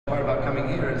part about coming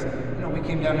here is, we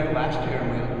came down here last year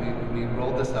and we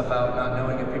rolled this stuff out not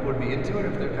knowing if people would be into it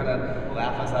or if they're kind of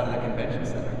laugh us out of the convention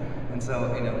center. And so,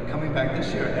 coming back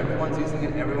this year, everyone's using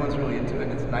it, everyone's really into it,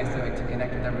 and it's nice to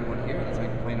connect with everyone here that's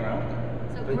playing around with it.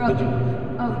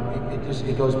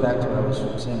 It goes back to what I was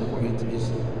saying before. It's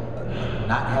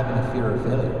not having a fear of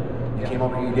failure. You came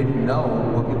over here, you didn't know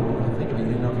what people were going to think of you,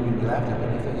 you didn't know if you were going to be laughed at, but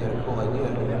you thought you had a cool idea,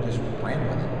 and you just ran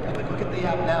with it. Look at the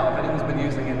app now. If anyone's been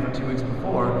using it for 2 weeks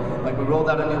before, we rolled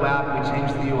out a new app, we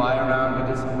changed the UI around, we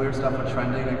did some weird stuff with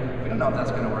trending. We don't know if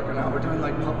that's going to work or not. We're doing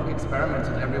public experiments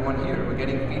with everyone here. We're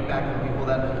getting feedback from people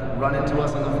that run into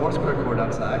us on the Foursquare court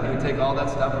outside. We take all that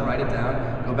stuff and write it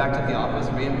down, go back to the office,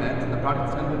 reinvent, and the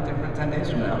product's going to look different 10 days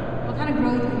from now. What kind of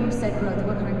growth, you said growth,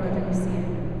 what kind of growth are you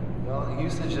seeing? Well,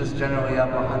 usage is generally up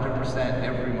 100%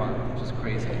 every month, which is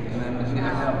crazy. And then,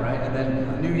 right? And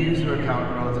then new user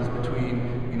account growth is between,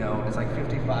 it's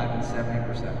 55 and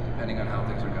 70%, depending on how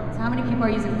things are going. So how many people are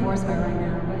using Foursquare right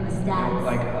now? What are the stats?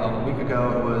 A week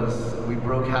ago, we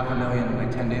broke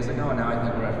 500,000 10 days ago, and now I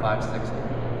think we're at 560.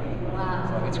 Wow.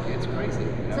 So it's crazy.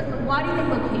 So why do you think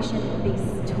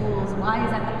location-based tools, why is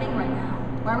that the thing right now?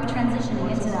 Why are we transitioning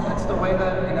into that? It's the way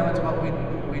that, it's what we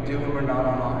do when we're not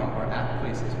online. We're at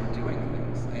places, we're doing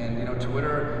things. And,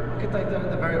 Twitter, look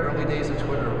at the very early days of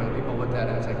Twitter when people looked at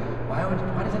it and it's why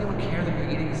does anyone care that you're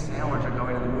eating a sandwich or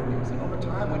going to the movies? And over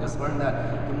time, we just learned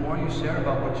that the more you share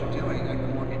about what you're doing, the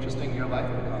more interesting your life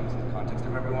becomes in the context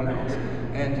of everyone else.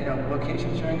 And,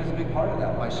 location sharing is a big part of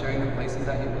that. By sharing the places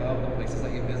that you go, the places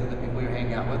that you visit, the people you're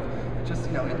hanging out with, it just,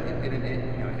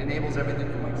 it enables everything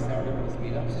from serendipitous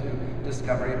meetups to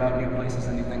discovery about new places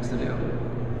and new things to do.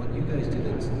 What you guys do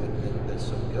that's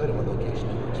so good, and what location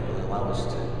networks really allow us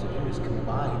to do is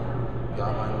combine the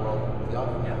online world with the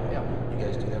offline world. Yeah. You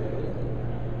guys do that brilliantly.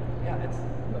 Yeah,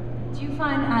 Do you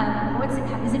find,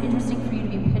 is it interesting for you to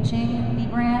be pitching the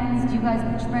brands? Do you guys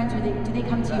pitch brands, or do they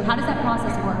come to you? How does that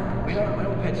process work? We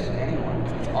don't pitch anyone.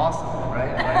 It's awesome,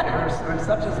 right? We're in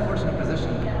such a fortunate position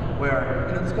where,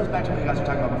 this goes back to what you guys were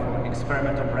talking about before,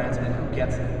 experimental brands and who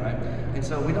gets it, right? And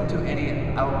so we don't do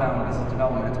any outbound business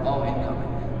development. It's all incoming.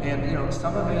 And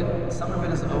some of it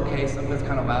is okay, some of it's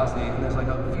kind of lousy, and there's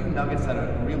a few nuggets that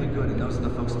are really good, and those are the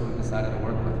folks that we've decided to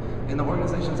work with. In the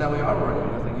organizations that we are working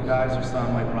with, you guys or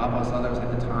some Bravos, others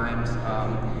the Times,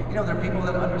 they're people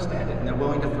that understand it, and they're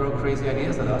willing to throw crazy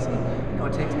ideas at us, and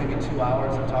it takes maybe 2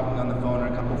 hours of talking on the phone or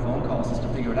a couple phone calls just to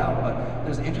figure it out, but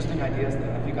there's interesting ideas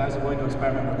there. If you guys are willing to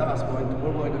experiment with us,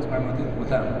 we're willing to experiment with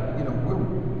them.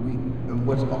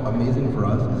 What's amazing for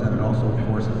us is that it also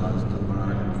forces us to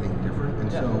learn and think different,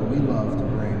 and so we love to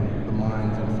bring the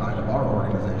minds inside of our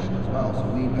organization as well, so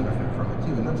we benefit from it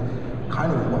too, and that's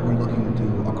kind of what we're looking to do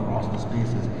across the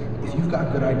spaces. If you've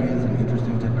got good ideas and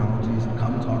interesting technologies,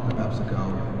 come talk to PepsiCo.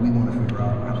 We want to figure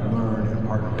out how to learn and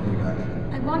partner with you guys.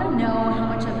 I want to know how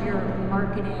much of your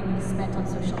marketing is spent on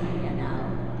social media now,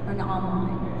 or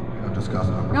online. Discuss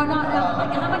it. No,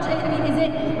 how much, is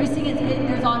it, we're seeing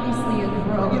there's obviously a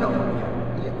growth.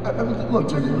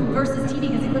 Look, versus TV,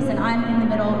 because listen, I'm in the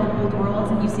middle of the both worlds,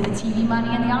 and you see the TV money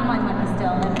and the online money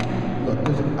still. Look,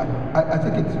 I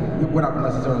think we're not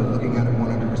necessarily looking at it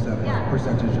 100%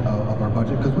 percentage of our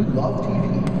budget, because we love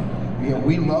TV.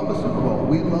 We love a Super Bowl.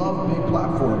 We love big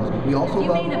platforms. We also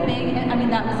love... made a big,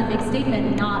 that was a big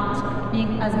statement, not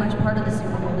being as much part of the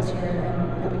Super Bowl this year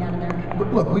and coming out of there.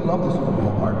 But look, we love the Super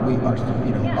Bowl part. We are,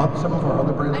 some of our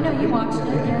other brands. I know you watched it.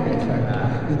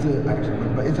 Exactly.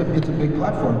 It's a big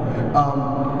platform.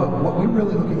 But what we're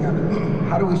really looking at is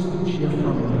how do we shift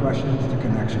from impressions to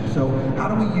connection? So how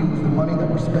do we use the money that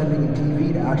we're spending in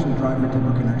TV to actually drive a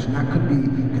deeper connection? That could be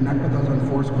connect with us on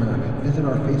Foursquare, visit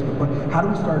our Facebook. But how do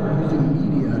we start using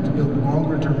media to build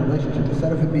longer-term relationships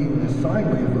instead of it being this sine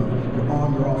wave of you're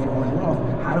on, you're off, you're on, you're off?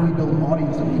 How do we build an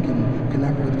audience that we can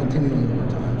connect with continually over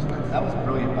time? That was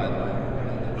brilliant, by the way.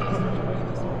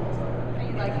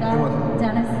 You like that,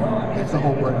 Dennis? It's the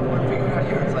whole word. We're figuring out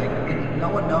here, it's no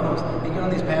one knows. You get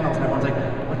on these panels and everyone's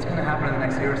what's going to happen in the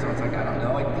next year or so? It's I don't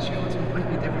know. This year looks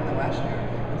completely different than last year.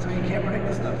 And so you can't predict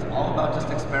this stuff. It's all about just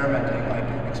experimenting,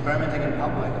 experimenting in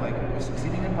public,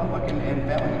 succeeding in public and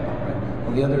failing in public.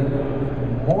 Well, the other,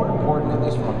 more important, at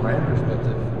least from a brand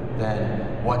perspective,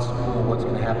 than what's cool, what's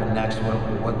going to happen next,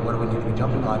 what do we need to be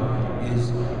jumping on,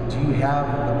 is do you have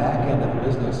the back end of the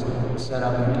business set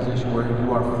up in a position where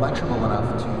you are flexible enough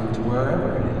to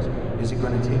wherever it is? Is it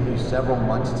going to take you several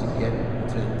months to get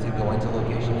to go into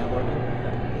location networking?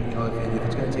 If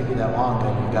it's going to take you that long,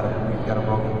 then you've got a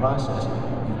broken process.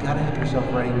 You've got to have yourself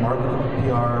ready, marketing,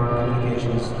 PR,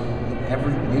 communications,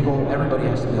 everybody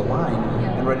has to be aligned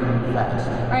and ready to move fast.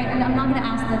 All right, and I'm not going to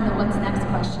ask them the what's next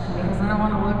question because I don't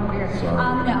want to look weird. Sorry.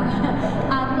 No.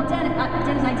 We'll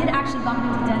actually bumped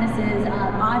into Dennis's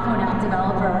iPhone app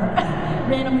developer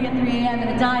randomly at 3 a.m. in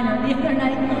a diner the other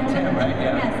night. Tim, right?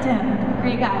 Yeah. Yes, Tim.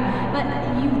 Great guy. But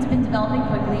you've been developing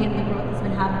quickly and the growth has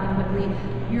been happening quickly.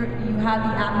 You have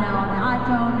the app now on the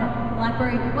iPhone,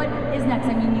 BlackBerry. What is next?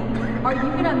 I mean, are you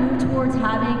going to move towards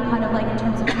having kind of like in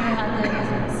terms of Twitter have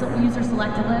the user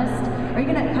selected list? Are you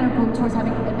going to kind of go towards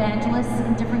having evangelists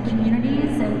in different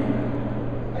communities and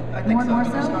I think more and more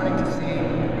You're so? starting to see,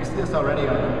 you see this already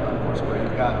on Foursquare.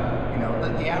 You've got,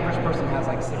 the average person has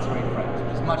like 6 or 8 friends,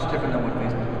 which is much different than what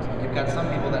Facebook looks like. You've got some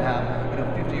people that have,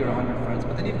 50 or 100 friends,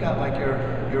 but then you've got like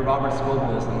your Robert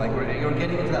Scobles, and like you're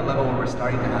getting into that level where we're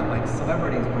starting to have like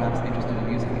celebrities perhaps interested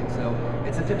in using it. So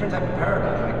it's a different type of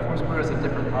paradigm. Like Foursquare is a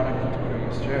different product than Twitter.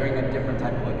 You're sharing a different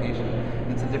type of location.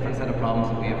 It's a different set of problems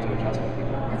that we have to address with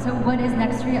people. And so what is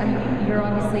next for you? I mean, you're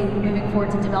obviously moving forward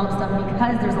to develop stuff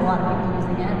because there's a lot of people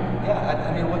using it. Yeah,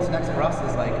 I mean, what's next for us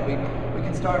is like we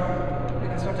can start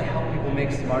to help people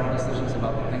make smarter decisions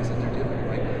about the things that they're doing.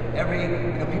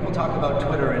 Like people talk about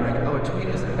Twitter and like, oh, a tweet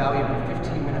isn't valuable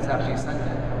 15 minutes after you send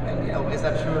it. And is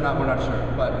that true or not? We're not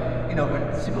sure. But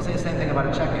when people say the same thing about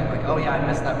a check-in, like, oh yeah, I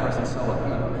missed that person so well.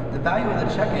 The value of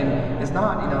the check-in is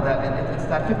not that it's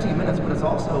that 15 minutes, but it's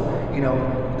also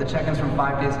the check-ins from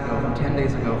 5 days ago, from 10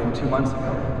 days ago, from 2 months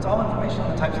ago. It's all information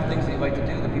on the types of things that you like to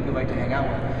do, that people like to hang out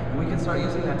with. And we can start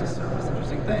using that to surface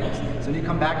interesting things. So when you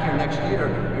come back here next year,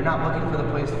 you're not looking for the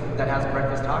place that has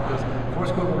breakfast tacos.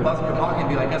 Foursquare will buzz in your pocket and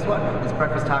be like, guess what? It's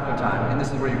breakfast taco time, and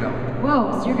this is where you're going.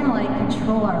 Whoa, so you're gonna like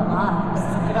control our lives.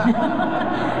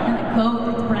 And like go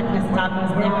to breakfast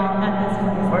tacos now at this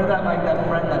place. We're that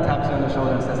friend that taps you on the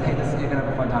shoulder and says, hey, you're gonna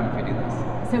have a fun time if you do this.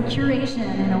 So curation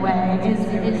in a way is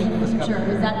the future.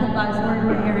 Is that the buzzword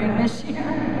we're hearing this year?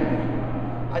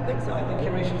 I think so. I think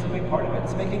curation's a big part of it.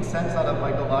 It's making sense out of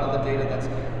like a lot of the data that's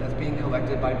being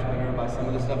collected by Twitter, by some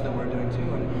of the stuff that we're doing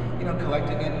too, and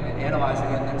collecting it, and analyzing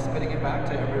it, and spitting it back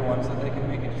to everyone so they can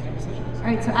make interesting decisions. All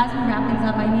right. So as we wrap things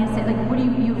up, I need to say, like, what do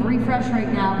you've refreshed right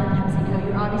now with Pepsi?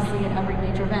 You're obviously at every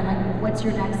major event. Like, what's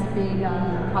your next big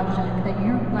project that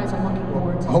you guys are looking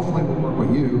forward to? Hopefully we'll work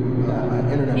with you.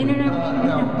 Internet.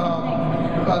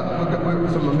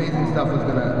 Some amazing stuff is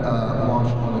going to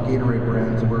launch on the Gatorade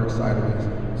brand, so we're excited.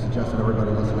 We suggested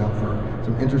everybody listen out for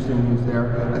some interesting news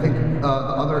there. I think the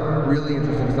other really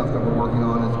interesting stuff that we're working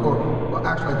on is,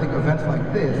 actually I think events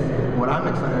like this, what I'm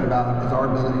excited about is our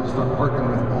ability to start partnering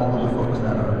with all of the folks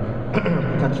that are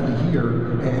potentially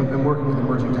here and working with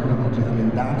emerging technologies. I mean,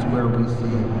 that's where we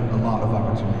see a lot of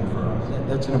opportunity for us.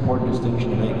 That's an important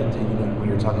distinction to make. When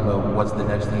you're talking about what's the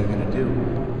next thing you're going to do,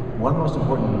 one of the most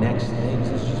important next things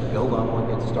is just build on what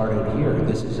gets started here.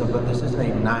 This isn't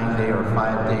a 9-day or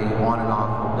 5-day on and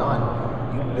off, we're done.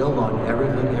 You build on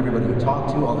everything, everybody you talk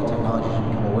to, all the technologies you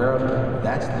become aware of.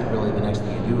 That's really the next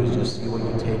thing you do, is just see what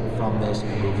you take from this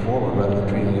and move forward rather than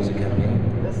treating it as a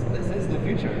campaign. This is the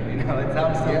future. It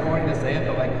sounds so corny to say it,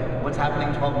 but like what's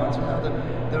happening 12 months from now,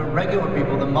 the regular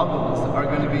people, the muggles, are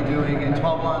going to be doing in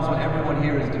 12 months what everyone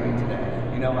here is doing today.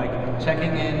 Like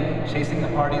checking in, chasing the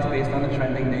parties based on the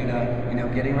trending data,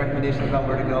 getting recommendations about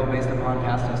where to go based upon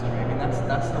past history. I mean,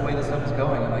 that's the way this stuff is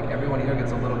going, and like everyone here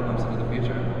gets a little glimpse into the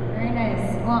future. Very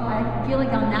nice. Well, I feel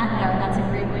like on that note, that's a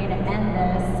great way to end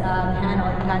this panel.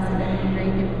 You guys have been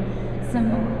great, some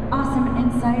awesome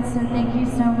insights, so thank you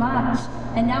so much.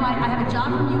 And now I have a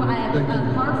job from you, I have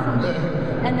a car from you,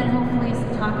 and then hopefully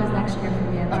some tacos next year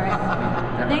from you. All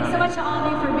right. Thanks so much to all of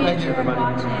you for being here and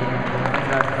watching. Thanks,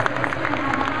 guys.